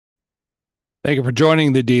Thank you for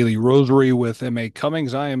joining the Daily Rosary with M.A.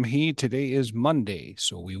 Cummings. I am he. Today is Monday,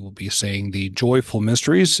 so we will be saying the joyful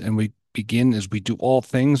mysteries, and we begin as we do all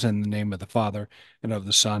things in the name of the Father, and of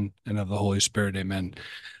the Son, and of the Holy Spirit. Amen.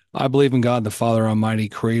 I believe in God, the Father Almighty,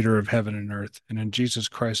 creator of heaven and earth, and in Jesus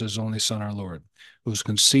Christ, his only Son, our Lord, who was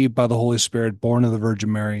conceived by the Holy Spirit, born of the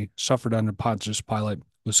Virgin Mary, suffered under Pontius Pilate,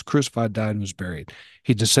 was crucified, died, and was buried.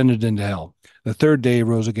 He descended into hell. The third day he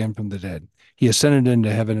rose again from the dead. He ascended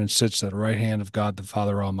into heaven and sits at the right hand of God the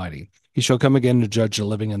Father Almighty. He shall come again to judge the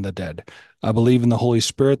living and the dead. I believe in the Holy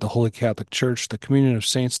Spirit, the Holy Catholic Church, the communion of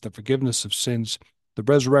saints, the forgiveness of sins, the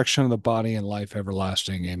resurrection of the body, and life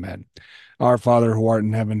everlasting. Amen. Our Father who art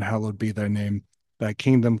in heaven, hallowed be thy name. Thy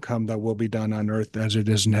kingdom come, thy will be done on earth as it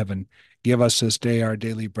is in heaven. Give us this day our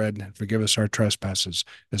daily bread, and forgive us our trespasses,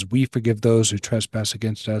 as we forgive those who trespass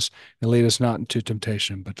against us. And lead us not into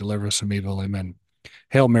temptation, but deliver us from evil. Amen.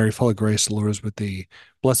 Hail Mary, full of grace, the Lord is with thee.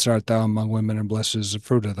 Blessed art thou among women, and blessed is the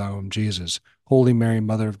fruit of thy womb, Jesus. Holy Mary,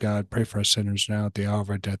 Mother of God, pray for us sinners now at the hour of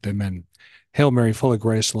our death. Amen. Hail Mary, full of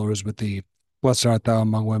grace, the Lord is with thee. Blessed art thou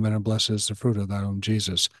among women, and blessed is the fruit of thy womb,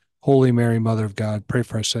 Jesus. Holy Mary, Mother of God, pray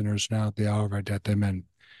for us sinners now at the hour of our death. Amen.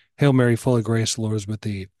 Hail Mary, full of grace, the Lord is with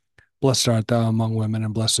thee. Blessed art thou among women,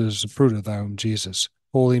 and blessed is the fruit of thy womb, Jesus.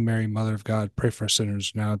 Holy Mary, Mother of God, pray for us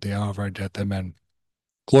sinners now at the hour of our death. Amen.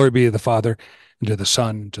 Glory be to the Father, and to the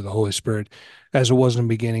Son, and to the Holy Spirit, as it was in the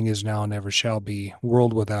beginning, is now, and ever shall be,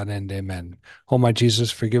 world without end. Amen. O my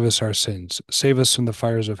Jesus, forgive us our sins. Save us from the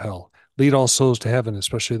fires of hell. Lead all souls to heaven,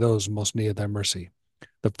 especially those in most need of thy mercy.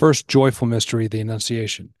 The first joyful mystery, the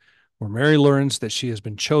Annunciation, where Mary learns that she has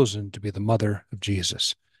been chosen to be the mother of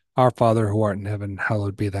Jesus. Our Father, who art in heaven,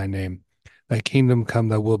 hallowed be thy name. Thy kingdom come,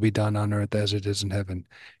 thy will be done on earth as it is in heaven.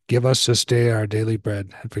 Give us this day our daily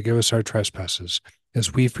bread, and forgive us our trespasses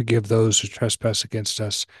as we forgive those who trespass against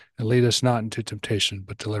us, and lead us not into temptation,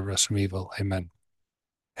 but deliver us from evil. Amen.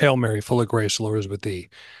 Hail Mary, full of grace, the Lord is with thee.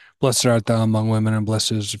 Blessed art thou among women, and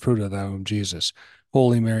blessed is the fruit of thy womb, Jesus.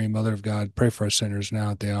 Holy Mary, Mother of God, pray for us sinners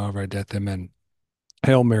now at the hour of our death. Amen.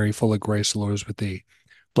 Hail Mary, full of grace, the Lord is with thee.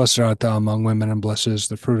 Blessed art thou among women, and blessed is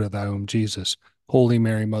the fruit of thy womb, Jesus. Holy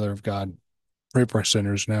Mary, Mother of God, pray for us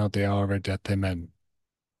sinners now at the hour of our death. Amen.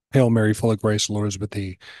 Hail Mary, full of grace, the Lord is with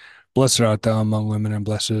thee. Blessed art thou among women, and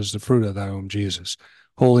blessed is the fruit of thy womb, Jesus.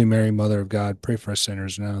 Holy Mary, Mother of God, pray for us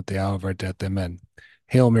sinners now at the hour of our death. Amen.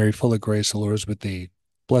 Hail Mary, full of grace, the Lord is with thee.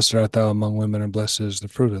 Blessed art thou among women, and blessed is the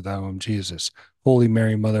fruit of thy womb, Jesus. Holy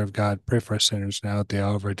Mary, Mother of God, pray for us sinners now at the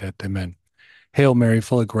hour of our death. Amen. Hail Mary,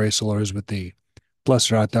 full of grace, the Lord is with thee.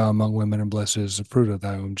 Blessed art thou among women, and blessed is the fruit of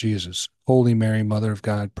thy womb, Jesus. Holy Mary, Mother of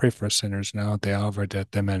God, pray for us sinners now at the hour of our death.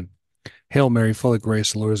 Amen. Hail Mary, full of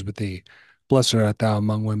grace, the Lord is with thee. Blessed art thou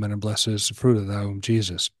among women, and blessed is the fruit of thy womb,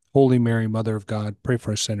 Jesus. Holy Mary, Mother of God, pray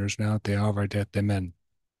for us sinners now at the hour of our death. Amen.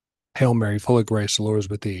 Hail Mary, full of grace, the Lord is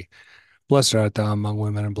with thee. Blessed art thou among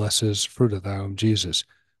women, and blessed is the fruit of thy womb, Jesus.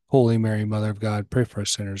 Holy Mary, Mother of God, pray for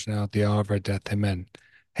us sinners now at the hour of our death. Amen.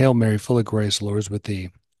 Hail Mary, full of grace, the Lord is with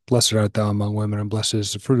thee. Blessed art thou among women, and blessed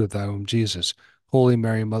is the fruit of thy womb, Jesus. Holy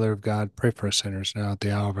Mary, Mother of God, pray for us sinners now at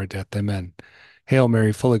the hour of our death. Amen. Hail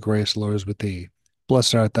Mary, full of grace, the Lord is with thee.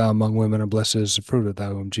 Blessed art thou among women, and blessed is the fruit of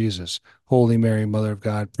thy womb, Jesus. Holy Mary, Mother of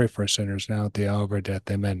God, pray for us sinners now at the hour of our death.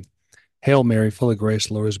 Amen. Hail Mary, full of grace,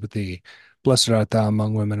 the Lord is with thee. Blessed art thou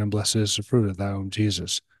among women, and blessed is the fruit of thy womb,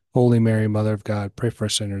 Jesus. Holy Mary, Mother of God, pray for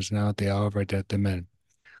us sinners now at the hour of our death. Amen.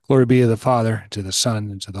 Glory be to the Father, to the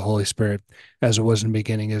Son, and to the Holy Spirit, as it was in the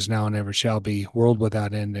beginning, is now, and ever shall be, world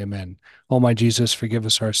without end. Amen. O my Jesus, forgive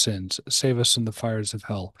us our sins, save us from the fires of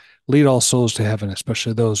hell, lead all souls to heaven,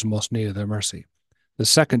 especially those who most need of their mercy. The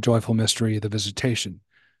second joyful mystery, the Visitation.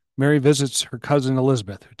 Mary visits her cousin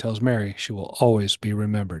Elizabeth, who tells Mary she will always be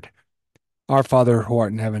remembered. Our Father, who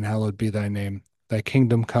art in heaven, hallowed be thy name. Thy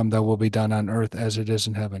kingdom come, thy will be done on earth as it is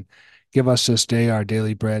in heaven. Give us this day our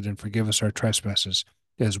daily bread, and forgive us our trespasses,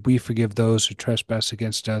 as we forgive those who trespass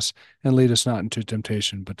against us. And lead us not into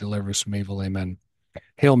temptation, but deliver us from evil. Amen.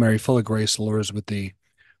 Hail Mary, full of grace, the Lord is with thee.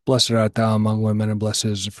 Blessed art thou among women, and blessed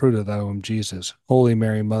is the fruit of thy womb, Jesus. Holy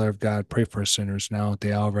Mary, Mother of God, pray for us sinners now at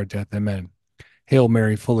the hour of our death. Amen. Hail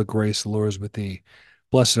Mary, full of grace, the Lord is with thee.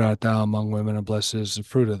 Blessed art thou among women, and blessed is the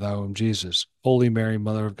fruit of thy womb, Jesus. Holy Mary,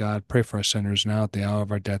 Mother of God, pray for us sinners now at the hour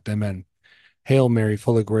of our death. Amen. Hail Mary,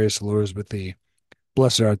 full of grace, the Lord is with thee.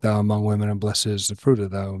 Blessed art thou among women, and blessed is the fruit of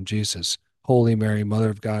thy womb, Jesus. Holy Mary, Mother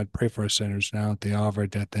of God, pray for us sinners now at the hour of our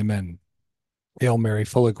death. Amen. Hail Mary,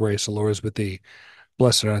 full of grace, the Lord is with thee.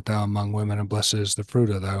 Blessed art thou among women, and blessed is the fruit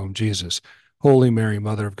of thy womb, Jesus. Holy Mary,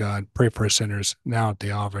 Mother of God, pray for us sinners, now at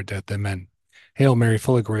the hour of our death. Amen. Hail Mary,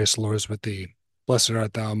 full of grace, the Lord is with thee. Blessed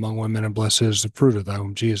art thou among women, and blessed is the fruit of thy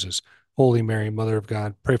womb, Jesus. Holy Mary, Mother of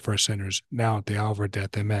God, pray for us sinners, now at the hour of our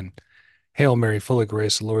death. Amen. Hail Mary, full of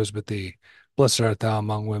grace, the Lord is with thee. Blessed art thou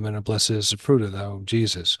among women, and blessed is the fruit of thy womb,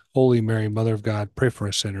 Jesus. Holy Mary, Mother of God, pray for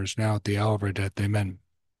us sinners, now at the hour of our death. Amen.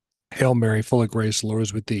 Hail Mary, full of grace, the Lord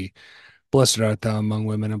is with thee. Blessed art thou among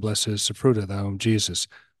women, and blessed is the fruit of thy womb, Jesus.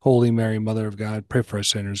 Holy Mary, Mother of God, pray for us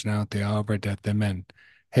sinners, now at the hour of our death. Amen.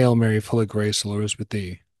 Hail Mary, full of grace, the Lord is with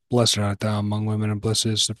thee. Blessed art thou among women, and blessed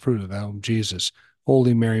is the fruit of thy womb, Jesus.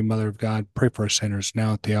 Holy Mary, Mother of God, pray for us sinners,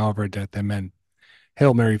 now at the hour of our death. Amen.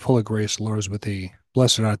 Hail Mary, full of grace, the Lord is with thee.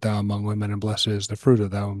 Blessed art thou among women, and blessed is the fruit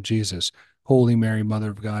of thy womb, Jesus. Holy Mary,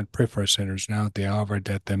 Mother of God, pray for us sinners, now at the hour of our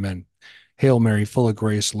death. Amen. Hail Mary, full of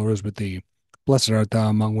grace, the Lord is with thee. Blessed art thou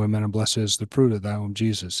among women, and blessed is the fruit of thy womb,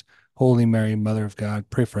 Jesus. Holy Mary, Mother of God,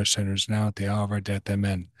 pray for us sinners, now at the hour of our death.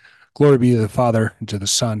 Amen. Glory be to the Father, and to the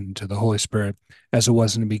Son, and to the Holy Spirit, as it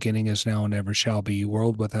was in the beginning, is now, and ever shall be,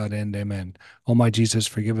 world without end. Amen. O my Jesus,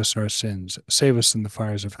 forgive us our sins, save us from the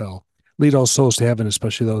fires of hell. Lead all souls to heaven,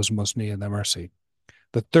 especially those who most need thy mercy.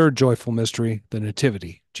 The third joyful mystery, the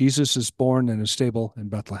Nativity. Jesus is born in a stable in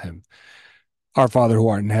Bethlehem. Our Father who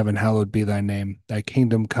art in heaven, hallowed be thy name. Thy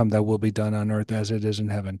kingdom come, thy will be done on earth as it is in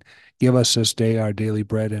heaven. Give us this day our daily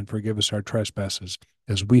bread, and forgive us our trespasses,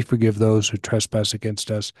 as we forgive those who trespass against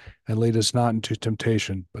us. And lead us not into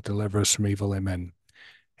temptation, but deliver us from evil. Amen.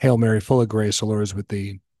 Hail Mary, full of grace, the Lord is with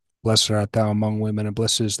thee. Blessed art thou among women, and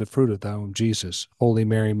blessed is the fruit of thy womb, Jesus. Holy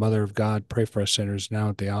Mary, Mother of God, pray for us sinners, now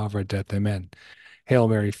at the hour of our death. Amen. Hail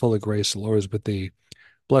Mary, full of grace, the Lord is with thee.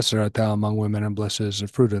 Blessed art thou among women, and blessed is the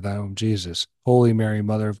fruit of thy womb, Jesus. Holy Mary,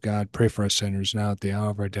 Mother of God, pray for us sinners, now at the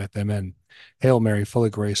hour of our death. Amen. Hail Mary, full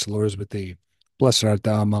of grace, the Lord is with thee. Blessed art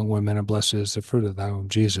thou among women, and blessed is the fruit of thy womb,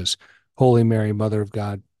 Jesus. Holy Mary, Mother of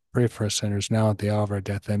God, pray for us sinners, now at the hour of our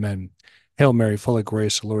death. Amen. Hail Mary, full of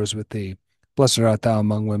grace, the Lord is with thee. Blessed art thou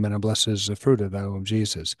among women, and blessed is the fruit of thy womb,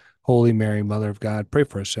 Jesus. Holy Mary, Mother of God, pray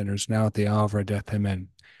for us sinners, now at the hour of our death. Amen.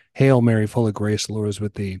 Hail Mary, full of grace, the Lord is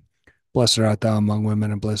with thee. Blessed art thou among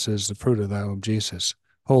women, and blessed is the fruit of thy womb, Jesus.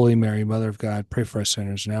 Holy Mary, Mother of God, pray for us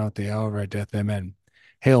sinners, now at the hour of our death. Amen.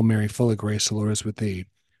 Hail Mary, full of grace, the Lord is with thee.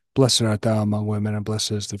 Blessed art thou among women, and blessed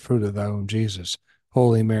is the fruit of thy womb, Jesus.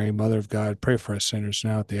 Holy Mary, Mother of God, pray for us sinners,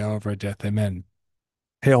 now at the hour of our death. Amen.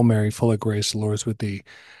 Hail Mary, full of grace, the Lord is with thee.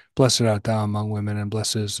 Blessed art thou among women, and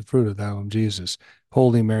blessed is the fruit of thy womb, Jesus.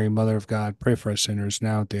 Holy Mary, Mother of God, pray for us sinners,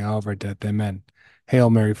 now at the hour of our death. Amen. Hail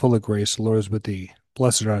Mary, full of grace, the Lord is with thee.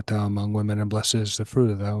 Blessed art thou among women, and blessed is the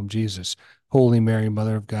fruit of thy womb, Jesus. Holy Mary,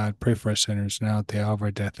 Mother of God, pray for us sinners, now at the hour of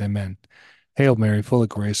our death. Amen. Hail Mary, full of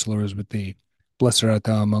grace, the Lord is with thee. Blessed art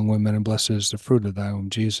thou among women, and blessed is the fruit of thy womb,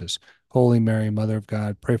 Jesus. Holy Mary, Mother of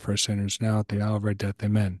God, pray for us sinners, now at the hour of our death.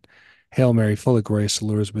 Amen. Hail Mary, full of grace, the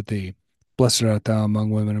Lord is with thee. Blessed art thou among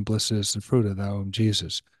women, and blessed is the fruit of thy womb,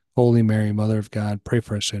 Jesus. Holy Mary, Mother of God, pray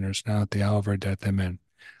for us sinners, now at the hour of our death. Amen.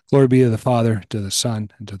 Glory be to the Father, to the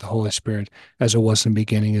Son, and to the Holy Spirit, as it was in the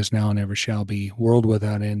beginning, is now, and ever shall be, world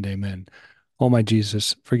without end. Amen. O my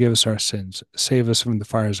Jesus, forgive us our sins, save us from the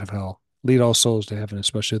fires of hell, lead all souls to heaven,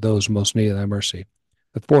 especially those most need thy mercy.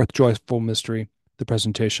 The fourth joyful mystery, the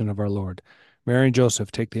presentation of our Lord. Mary and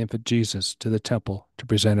Joseph take the infant Jesus to the temple to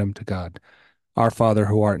present him to God. Our Father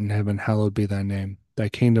who art in heaven, hallowed be thy name. Thy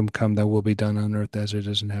kingdom come, thy will be done on earth as it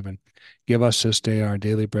is in heaven. Give us this day our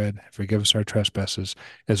daily bread, and forgive us our trespasses,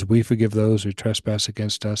 as we forgive those who trespass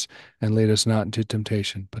against us. And lead us not into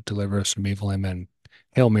temptation, but deliver us from evil. Amen.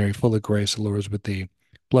 Hail Mary, full of grace, the Lord is with thee.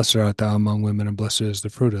 Blessed art thou among women, and blessed is the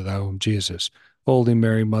fruit of thy womb, Jesus. Holy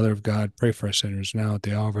Mary, Mother of God, pray for us sinners, now at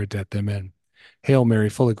the hour of our death. Amen. Hail Mary,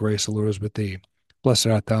 full of grace, the Lord is with thee. Blessed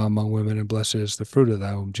art thou among women, and blessed is the fruit of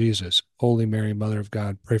thy womb, Jesus. Holy Mary, Mother of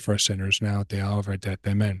God, pray for us sinners, now at the hour of our death.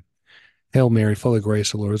 Amen. Hail Mary, full of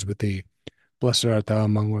grace, the Lord is with thee. Blessed art thou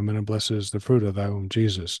among women, and blessed is the fruit of thy womb,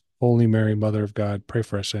 Jesus. Holy Mary, Mother of God, pray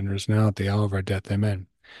for us sinners, now at the hour of our death. Amen.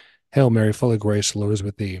 Hail Mary, full of grace, the Lord is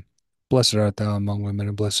with thee. Blessed art thou among women, and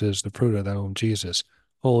blessed is the fruit of thy womb, Jesus. Holy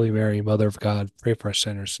Mary, Mother of God, pray for us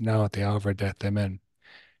sinners, now at the hour of our death. Amen. Hail Mary,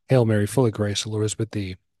 full of grace, the Lord is with thee.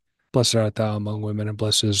 Blessed art thou among women, and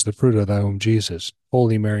blessed is the fruit of thy womb, Jesus. Holy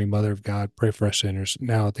Mary, Mother of God, pray for us sinners,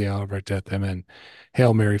 now at the hour of our death. Amen.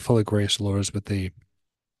 Hail Mary, full of grace, the Lord is with thee.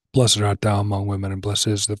 Blessed art thou among women, and blessed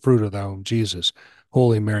is the fruit of thy womb, Jesus.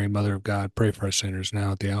 Holy Mary, Mother of God, pray for us sinners,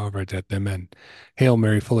 now at the hour of our death. Amen. Hail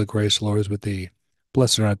Mary, full of grace, the Lord is with thee.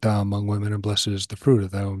 Blessed art thou among women, and blessed is the fruit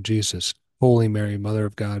of thy womb, Jesus. Holy Mary, Mother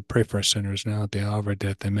of God, pray for us sinners, now at the hour of our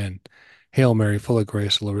death. Amen. Hail Mary, full of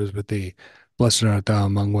grace, the Lord is with thee. Blessed art thou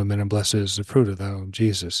among women, and blessed is the fruit of thy womb,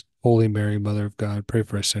 Jesus. Holy Mary, Mother of God, pray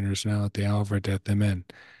for us sinners, now at the hour of our death. Amen.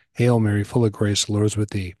 Hail Mary, full of grace, the Lord is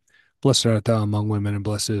with thee. Blessed art thou among women, and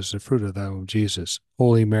blessed is the fruit of thy womb, Jesus.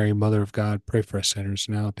 Holy Mary, Mother of God, pray for us sinners,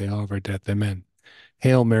 now at the hour of our death. Amen.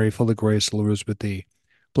 Hail Mary, full of grace, the Lord is with thee.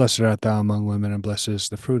 Blessed art thou among women, and blessed is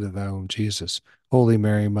the fruit of thy womb, Jesus. Holy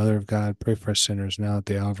Mary, Mother of God, pray for us sinners, now at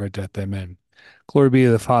the hour of our death. Amen. Glory be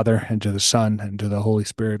to the Father, and to the Son, and to the Holy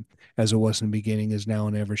Spirit, as it was in the beginning, is now,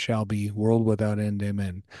 and ever shall be, world without end.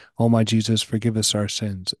 Amen. O my Jesus, forgive us our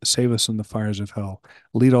sins, save us from the fires of hell,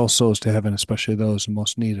 lead all souls to heaven, especially those in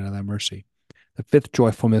most need of thy mercy. The fifth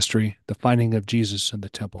joyful mystery, the finding of Jesus in the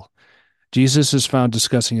temple. Jesus is found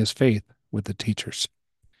discussing his faith with the teachers.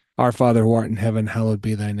 Our Father who art in heaven, hallowed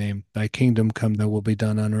be thy name. Thy kingdom come, thy will be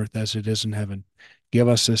done on earth as it is in heaven. Give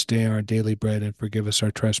us this day our daily bread, and forgive us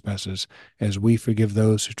our trespasses, as we forgive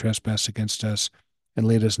those who trespass against us. And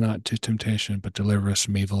lead us not into temptation, but deliver us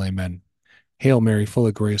from evil. Amen. Hail Mary, full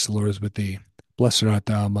of grace, the Lord is with thee. Blessed art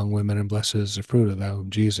thou among women, and blessed is the fruit of thy womb,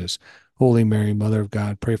 Jesus. Holy Mary, Mother of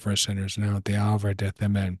God, pray for us sinners, now at the hour of our death.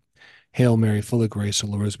 Amen. Hail Mary, full of grace, the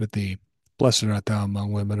Lord is with thee. Blessed art thou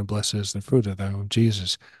among women, and blessed is the fruit of thy womb,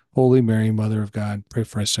 Jesus. Holy Mary, Mother of God, pray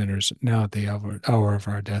for us sinners, now at the hour of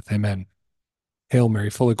our death. Amen. Hail Mary,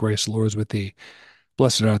 full of grace, the Lord is with thee.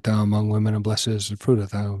 Blessed art thou among women, and blessed is the fruit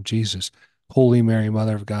of thy womb, Jesus. Holy Mary,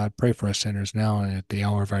 Mother of God, pray for us sinners, now and at the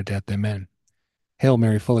hour of our death. Amen. Hail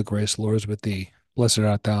Mary, full of grace, the Lord is with thee. Blessed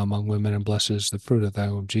art thou among women, and blessed is the fruit of thy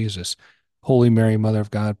womb, Jesus. Holy Mary, Mother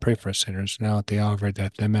of God, pray for us sinners, now at the hour of our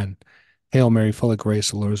death. Amen. Hail Mary, full of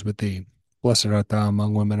grace, the Lord is with thee. Blessed art thou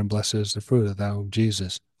among women, and blessed is the fruit of thy womb,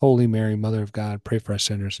 Jesus. Holy Mary, Mother of God, pray for us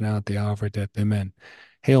sinners, now at the hour of our death. Amen.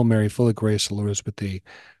 Hail Mary, full of grace, the Lord is with thee.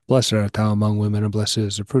 Blessed art thou among women, and blessed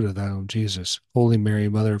is the fruit of thy womb, Jesus. Holy Mary,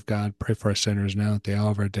 Mother of God, pray for us sinners, now at the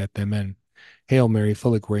hour of our death. Amen. Hail Mary,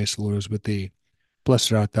 full of grace, the Lord is with thee.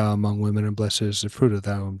 Blessed art thou among women, and blessed is the fruit of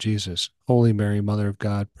thy womb, Jesus. Holy Mary, Mother of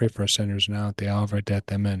God, pray for us sinners now at the hour of our death.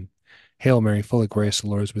 Amen. Hail Mary, full of grace, the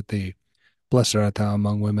Lord is with thee. Blessed art thou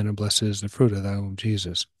among women, and blessed is the fruit of thy womb,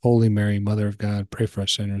 Jesus. Holy Mary, Mother of God, pray for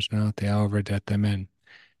us sinners now at the hour of our death. Amen.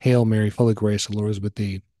 Hail Mary, full of grace, the Lord is with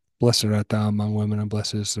thee. Blessed art thou among women, and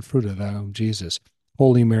blessed is the fruit of thy womb, Jesus.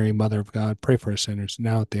 Holy Mary, Mother of God, pray for us sinners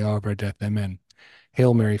now at the hour of our death. Amen.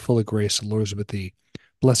 Hail Mary, full of grace, the Lord is with thee.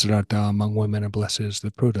 Blessed art thou among women, and blessed is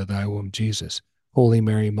the fruit of thy womb, Jesus. Holy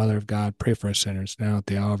Mary, Mother of God, pray for us sinners, now at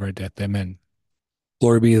the hour of our death. Amen.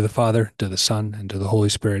 Glory be to the Father, to the Son, and to the Holy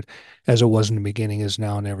Spirit, as it was in the beginning, is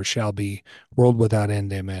now, and ever shall be, world without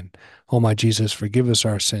end. Amen. O my Jesus, forgive us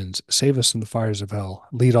our sins, save us from the fires of hell,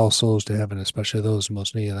 lead all souls to heaven, especially those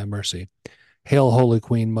most need of thy mercy. Hail, Holy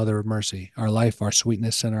Queen, Mother of Mercy, our life, our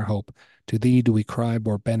sweetness, and our hope. To thee do we cry,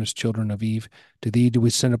 poor banished children of Eve. To thee do we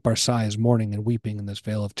send up our sighs, mourning and weeping in this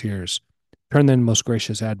vale of tears. Turn then, most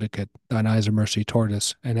gracious Advocate, thine eyes of mercy toward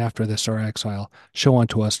us, and after this our exile, show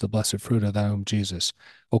unto us the blessed fruit of thy womb, Jesus.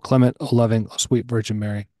 O clement, O loving, O sweet Virgin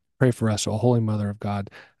Mary, pray for us, O Holy Mother of God,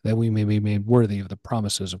 that we may be made worthy of the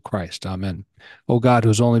promises of Christ. Amen. O God,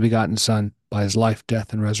 whose only begotten Son, by his life,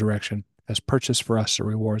 death, and resurrection, has purchased for us the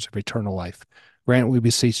rewards of eternal life. Grant, we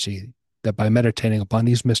beseech thee, that by meditating upon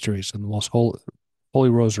these mysteries in the most holy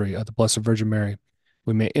rosary of the Blessed Virgin Mary,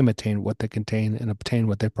 we may imitate what they contain and obtain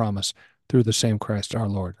what they promise through the same Christ our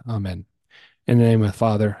Lord. Amen. In the name of the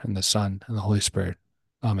Father, and the Son, and the Holy Spirit.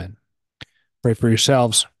 Amen. Pray for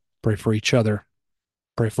yourselves, pray for each other,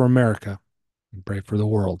 pray for America, and pray for the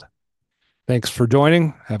world. Thanks for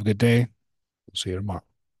joining. Have a good day. We'll see you tomorrow.